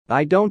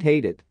I don't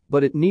hate it,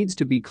 but it needs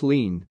to be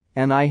clean,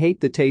 and I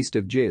hate the taste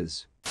of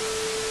jizz.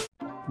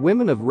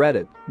 Women of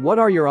Reddit, what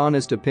are your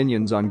honest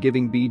opinions on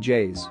giving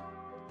BJs?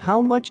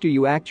 How much do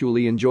you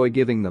actually enjoy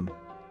giving them?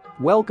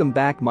 Welcome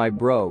back my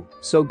bro,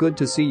 so good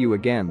to see you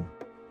again.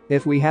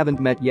 If we haven't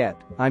met yet,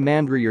 I'm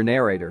Andrew, your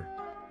narrator.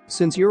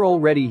 Since you're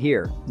already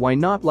here, why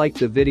not like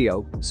the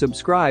video,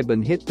 subscribe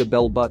and hit the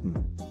bell button.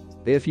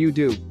 If you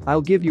do,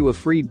 I'll give you a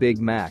free Big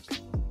Mac.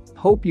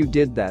 Hope you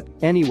did that.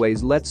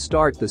 Anyways, let's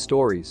start the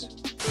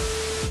stories.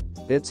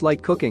 It's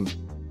like cooking.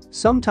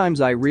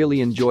 Sometimes I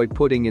really enjoy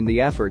putting in the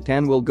effort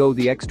and will go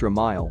the extra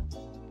mile.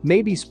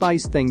 Maybe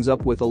spice things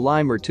up with a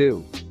lime or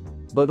two.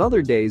 But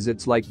other days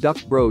it's like duck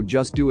bro,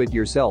 just do it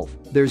yourself,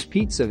 there's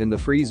pizza in the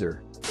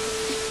freezer.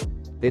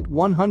 It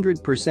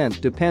 100%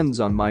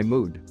 depends on my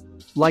mood.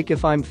 Like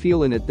if I'm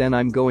feeling it, then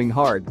I'm going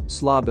hard,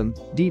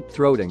 slobbing, deep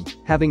throating,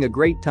 having a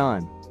great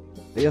time.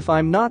 If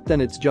I'm not, then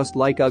it's just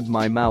like ugh,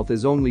 my mouth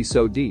is only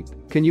so deep,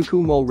 can you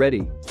come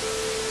already?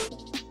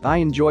 I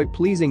enjoy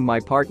pleasing my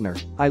partner,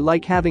 I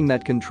like having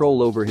that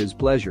control over his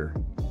pleasure.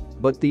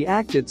 But the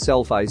act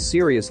itself I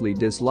seriously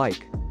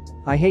dislike.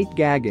 I hate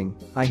gagging,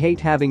 I hate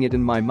having it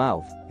in my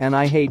mouth, and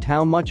I hate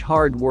how much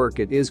hard work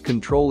it is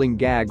controlling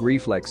gag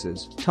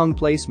reflexes, tongue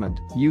placement,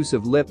 use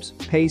of lips,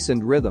 pace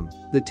and rhythm,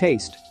 the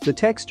taste, the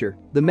texture,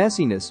 the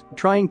messiness,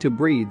 trying to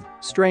breathe,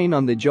 strain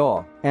on the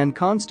jaw, and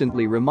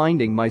constantly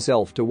reminding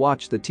myself to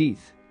watch the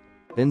teeth.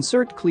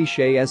 Insert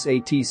cliché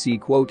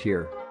SATC quote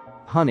here.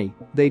 Honey,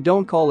 they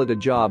don't call it a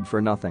job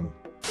for nothing.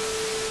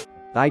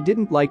 I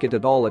didn't like it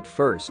at all at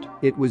first,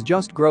 it was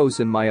just gross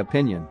in my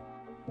opinion.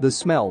 The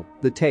smell,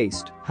 the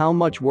taste, how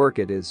much work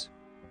it is.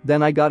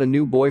 Then I got a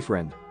new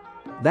boyfriend.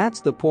 That's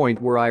the point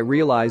where I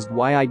realized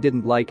why I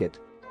didn't like it.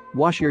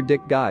 Wash your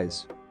dick,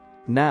 guys.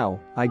 Now,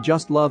 I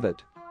just love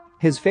it.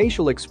 His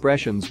facial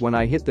expressions when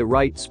I hit the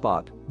right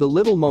spot, the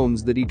little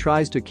moans that he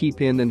tries to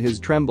keep in and his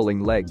trembling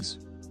legs.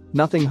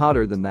 Nothing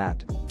hotter than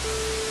that.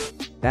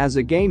 As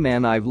a gay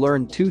man, I've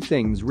learned two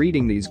things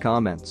reading these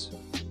comments.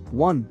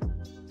 1.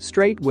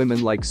 Straight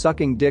women like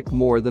sucking dick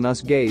more than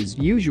us gays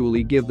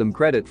usually give them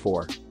credit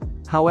for.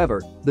 However,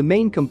 the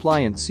main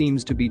complaint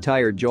seems to be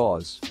tired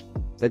jaws.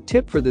 A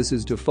tip for this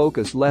is to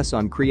focus less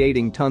on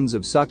creating tons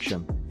of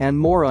suction and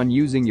more on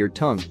using your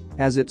tongue,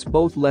 as it's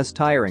both less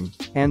tiring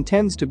and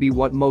tends to be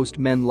what most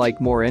men like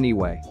more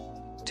anyway.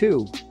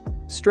 2.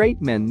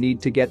 Straight men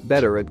need to get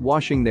better at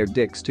washing their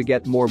dicks to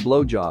get more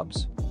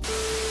blowjobs.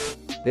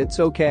 It's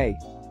okay.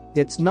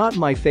 It's not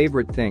my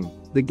favorite thing,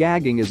 the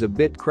gagging is a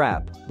bit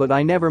crap, but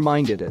I never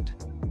minded it.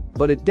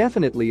 But it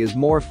definitely is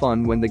more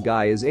fun when the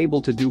guy is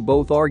able to do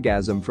both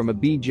orgasm from a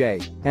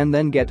BJ and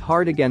then get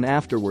hard again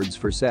afterwards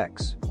for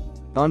sex.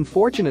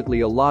 Unfortunately,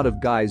 a lot of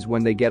guys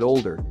when they get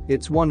older,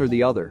 it's one or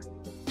the other.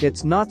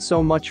 It's not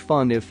so much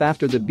fun if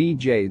after the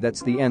BJ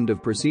that's the end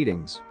of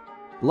proceedings.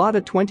 Lot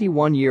of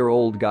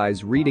 21-year-old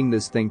guys reading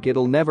this think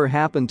it'll never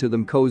happen to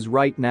them cause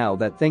right now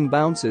that thing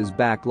bounces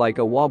back like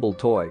a wobble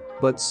toy,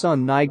 but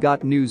son, I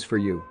got news for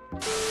you.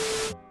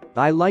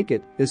 I like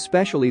it,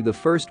 especially the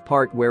first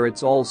part where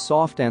it's all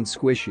soft and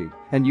squishy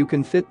and you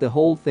can fit the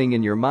whole thing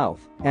in your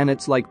mouth and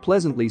it's like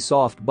pleasantly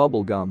soft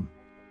bubble gum.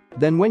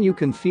 Then when you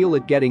can feel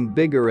it getting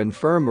bigger and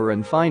firmer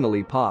and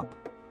finally pop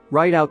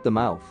right out the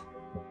mouth.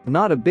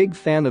 Not a big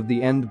fan of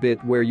the end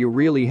bit where you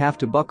really have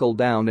to buckle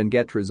down and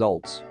get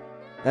results.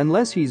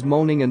 Unless he's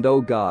moaning, and oh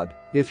god,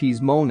 if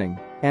he's moaning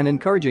and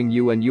encouraging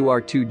you and you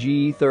are too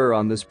ether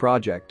on this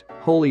project,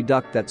 holy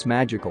duck, that's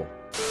magical.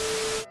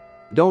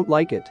 Don't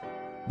like it.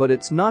 But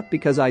it's not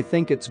because I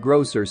think it's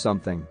gross or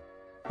something.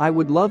 I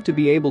would love to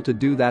be able to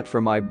do that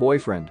for my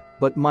boyfriend,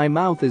 but my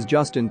mouth is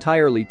just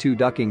entirely too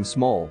ducking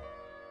small.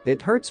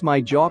 It hurts my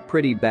jaw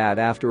pretty bad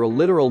after a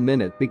literal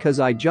minute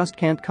because I just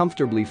can't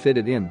comfortably fit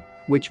it in,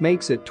 which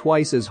makes it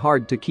twice as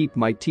hard to keep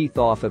my teeth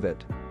off of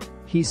it.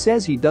 He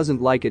says he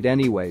doesn't like it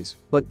anyways,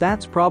 but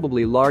that's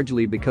probably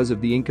largely because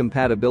of the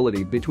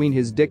incompatibility between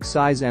his dick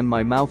size and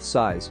my mouth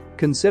size,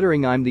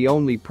 considering I'm the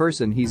only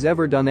person he's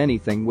ever done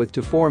anything with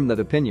to form that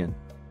opinion.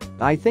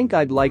 I think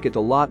I'd like it a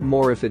lot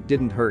more if it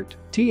didn't hurt,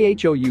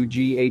 though,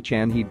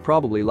 and he'd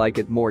probably like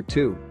it more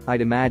too,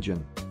 I'd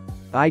imagine.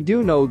 I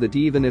do know that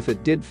even if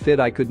it did fit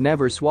I could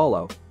never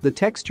swallow, the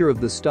texture of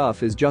the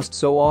stuff is just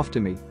so off to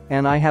me,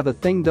 and I have a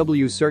thing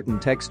with certain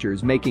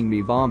textures making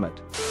me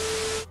vomit.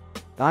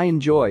 I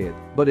enjoy it,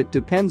 but it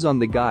depends on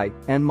the guy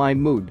and my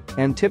mood,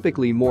 and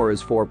typically more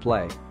is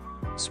foreplay.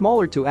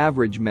 Smaller to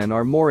average men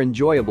are more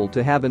enjoyable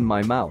to have in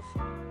my mouth.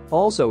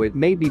 Also, it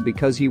may be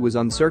because he was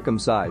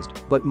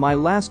uncircumcised, but my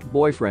last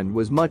boyfriend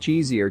was much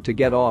easier to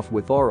get off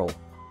with oral.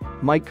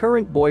 My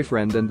current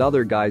boyfriend and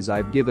other guys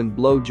I've given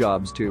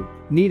blowjobs to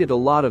needed a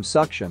lot of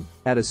suction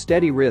at a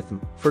steady rhythm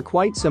for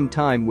quite some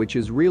time, which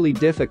is really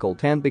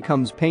difficult and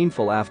becomes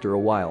painful after a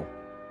while.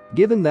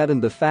 Given that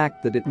and the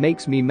fact that it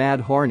makes me mad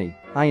horny,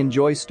 I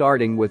enjoy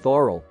starting with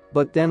oral,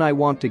 but then I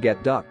want to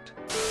get ducked.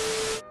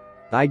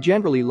 I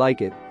generally like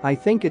it, I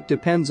think it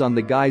depends on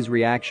the guy's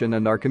reaction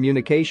and our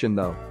communication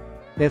though.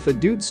 If a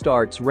dude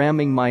starts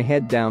ramming my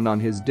head down on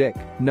his dick,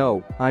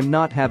 no, I'm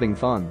not having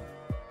fun.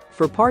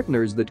 For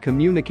partners that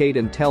communicate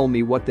and tell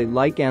me what they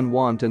like and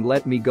want and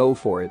let me go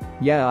for it,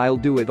 yeah, I'll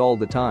do it all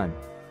the time.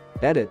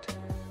 Edit.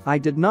 I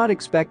did not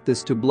expect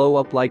this to blow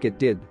up like it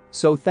did,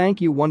 so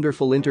thank you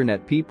wonderful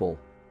internet people.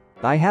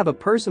 I have a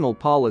personal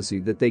policy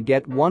that they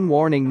get one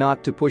warning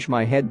not to push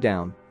my head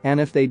down, and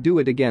if they do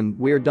it again,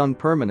 we're done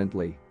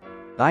permanently.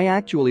 I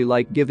actually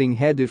like giving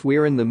head if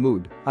we're in the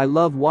mood, I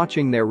love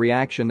watching their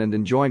reaction and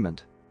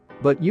enjoyment.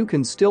 But you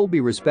can still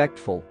be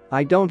respectful,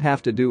 I don't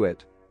have to do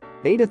it.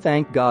 Ada,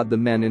 thank God the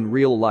men in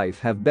real life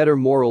have better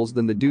morals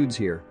than the dudes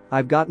here.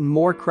 I've gotten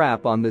more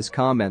crap on this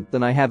comment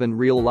than I have in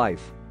real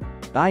life.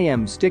 I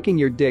am sticking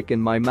your dick in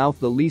my mouth,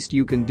 the least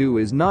you can do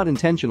is not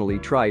intentionally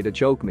try to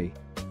choke me.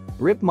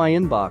 Rip my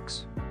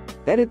inbox.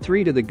 Edit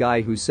 3 to the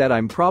guy who said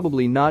I'm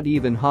probably not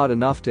even hot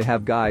enough to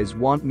have guys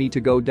want me to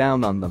go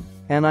down on them,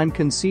 and I'm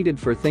conceited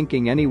for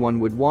thinking anyone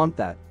would want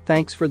that,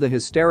 thanks for the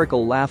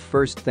hysterical laugh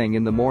first thing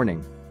in the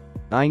morning.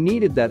 I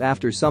needed that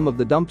after some of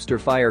the dumpster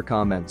fire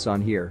comments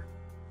on here.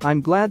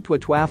 I'm glad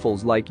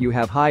twatwaffles like you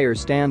have higher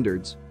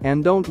standards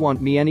and don't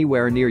want me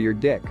anywhere near your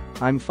dick,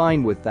 I'm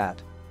fine with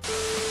that.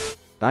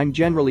 I'm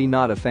generally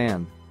not a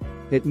fan.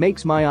 It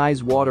makes my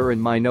eyes water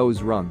and my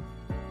nose run.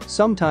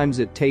 Sometimes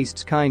it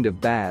tastes kind of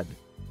bad.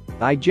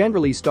 I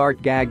generally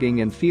start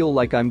gagging and feel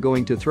like I'm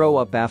going to throw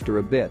up after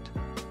a bit.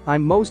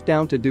 I'm most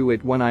down to do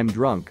it when I'm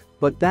drunk,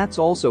 but that's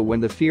also when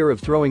the fear of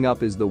throwing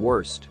up is the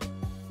worst.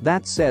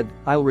 That said,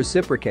 I'll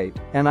reciprocate,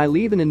 and I'll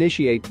even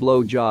initiate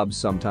blow jobs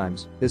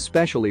sometimes,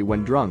 especially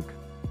when drunk.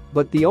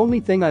 But the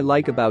only thing I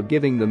like about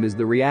giving them is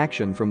the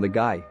reaction from the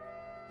guy.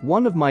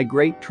 One of my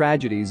great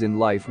tragedies in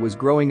life was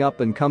growing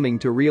up and coming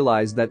to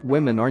realize that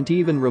women aren't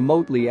even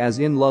remotely as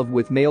in love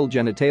with male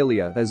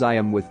genitalia as I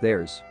am with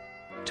theirs.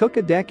 Took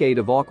a decade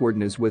of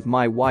awkwardness with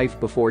my wife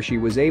before she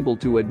was able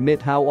to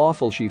admit how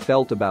awful she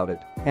felt about it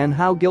and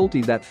how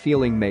guilty that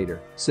feeling made her,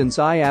 since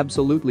I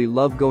absolutely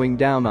love going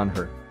down on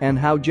her and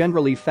how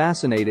generally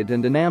fascinated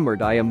and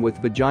enamored I am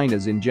with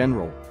vaginas in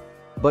general.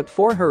 But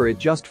for her it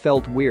just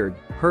felt weird,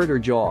 hurt her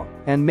jaw,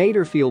 and made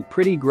her feel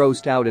pretty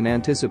grossed out in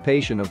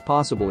anticipation of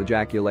possible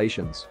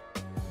ejaculations.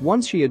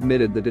 Once she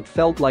admitted that it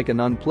felt like an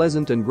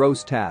unpleasant and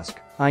gross task,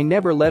 I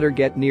never let her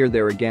get near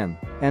there again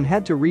and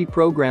had to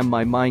reprogram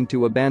my mind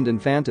to abandon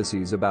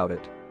fantasies about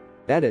it.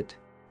 Edit.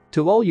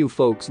 To all you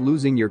folks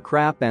losing your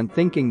crap and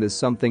thinking this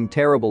something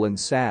terrible and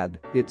sad,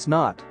 it's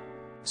not.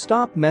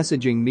 Stop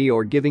messaging me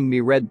or giving me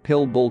red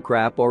pill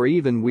bullcrap or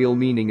even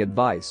well-meaning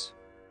advice.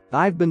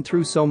 I've been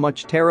through so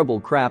much terrible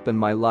crap in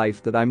my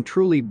life that I'm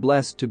truly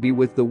blessed to be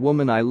with the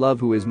woman I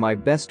love who is my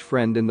best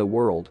friend in the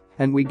world,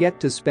 and we get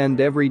to spend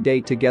every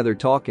day together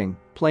talking,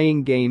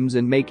 playing games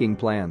and making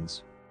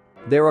plans.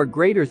 There are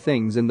greater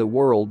things in the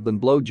world than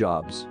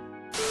blowjobs.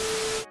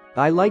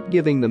 I like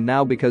giving them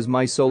now because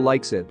my soul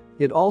likes it.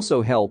 It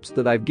also helps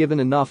that I've given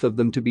enough of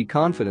them to be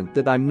confident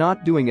that I'm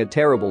not doing a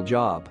terrible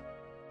job.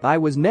 I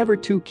was never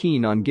too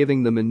keen on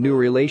giving them in new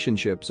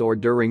relationships or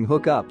during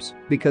hookups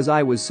because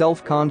I was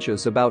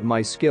self-conscious about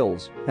my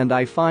skills and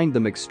I find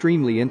them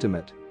extremely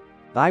intimate.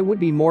 I would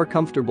be more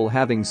comfortable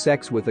having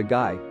sex with a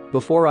guy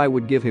before I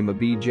would give him a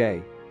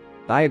BJ.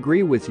 I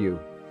agree with you.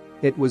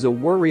 It was a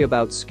worry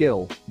about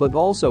skill, but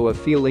also a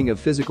feeling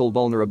of physical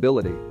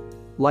vulnerability.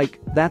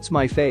 Like, that's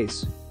my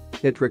face.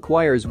 It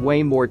requires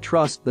way more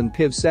trust than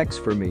PIV sex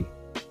for me.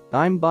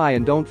 I'm bi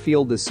and don't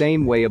feel the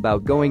same way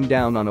about going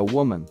down on a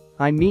woman.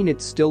 I mean,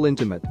 it's still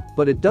intimate,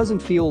 but it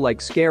doesn't feel like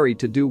scary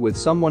to do with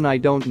someone I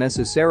don't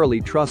necessarily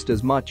trust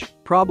as much,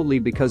 probably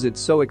because it's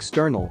so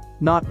external,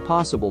 not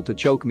possible to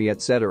choke me,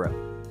 etc.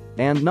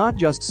 And not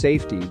just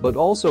safety but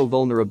also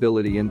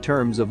vulnerability in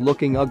terms of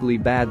looking ugly,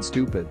 bad,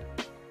 stupid.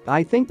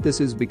 I think this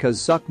is because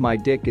suck my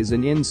dick is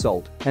an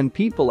insult and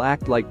people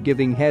act like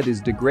giving head is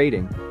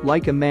degrading,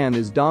 like a man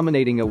is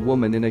dominating a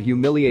woman in a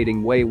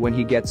humiliating way when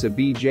he gets a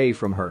BJ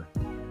from her.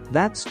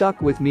 That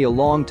stuck with me a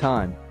long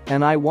time,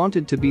 and I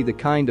wanted to be the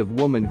kind of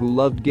woman who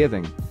loved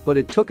giving, but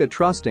it took a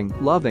trusting,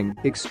 loving,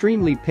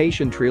 extremely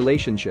patient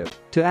relationship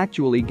to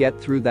actually get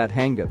through that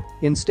hang-up,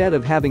 instead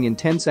of having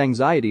intense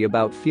anxiety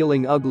about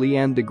feeling ugly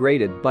and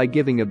degraded by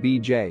giving a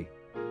BJ.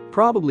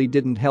 Probably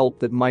didn't help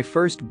that my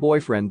first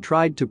boyfriend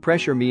tried to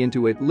pressure me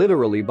into it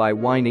literally by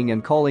whining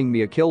and calling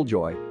me a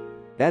killjoy.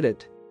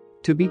 Edit.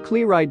 To be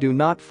clear, I do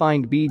not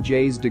find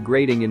BJs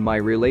degrading in my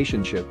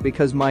relationship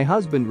because my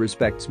husband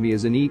respects me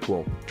as an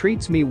equal,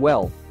 treats me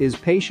well, is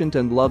patient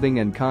and loving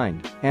and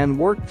kind, and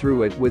worked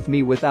through it with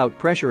me without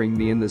pressuring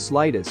me in the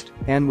slightest,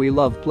 and we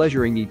love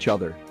pleasuring each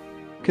other.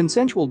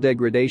 Consensual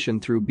degradation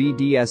through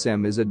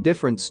BDSM is a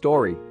different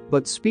story,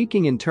 but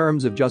speaking in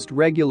terms of just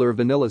regular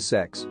vanilla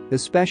sex,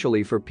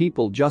 especially for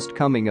people just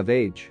coming of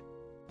age,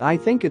 I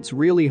think it's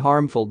really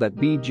harmful that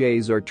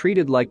BJs are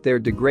treated like they're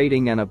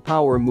degrading and a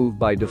power move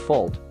by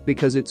default,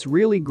 because it's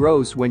really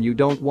gross when you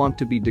don't want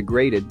to be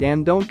degraded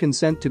and don't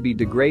consent to be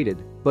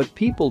degraded, but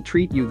people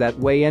treat you that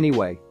way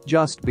anyway,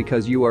 just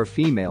because you are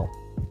female.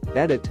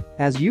 Edit.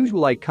 As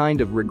usual, I kind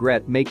of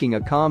regret making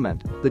a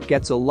comment that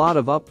gets a lot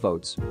of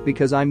upvotes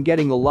because I'm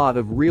getting a lot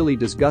of really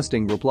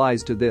disgusting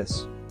replies to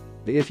this.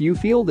 If you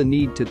feel the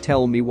need to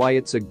tell me why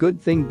it's a good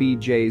thing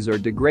BJs are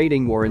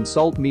degrading or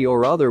insult me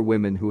or other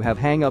women who have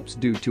hang-ups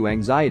due to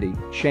anxiety,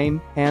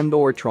 shame,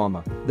 and/or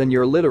trauma, then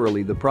you're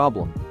literally the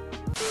problem.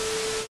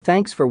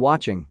 Thanks for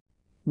watching.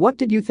 What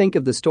did you think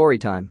of the story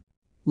time?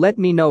 Let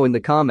me know in the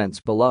comments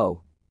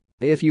below.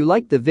 If you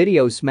liked the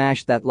video,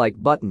 smash that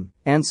like button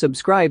and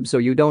subscribe so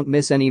you don't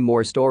miss any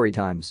more story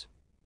times.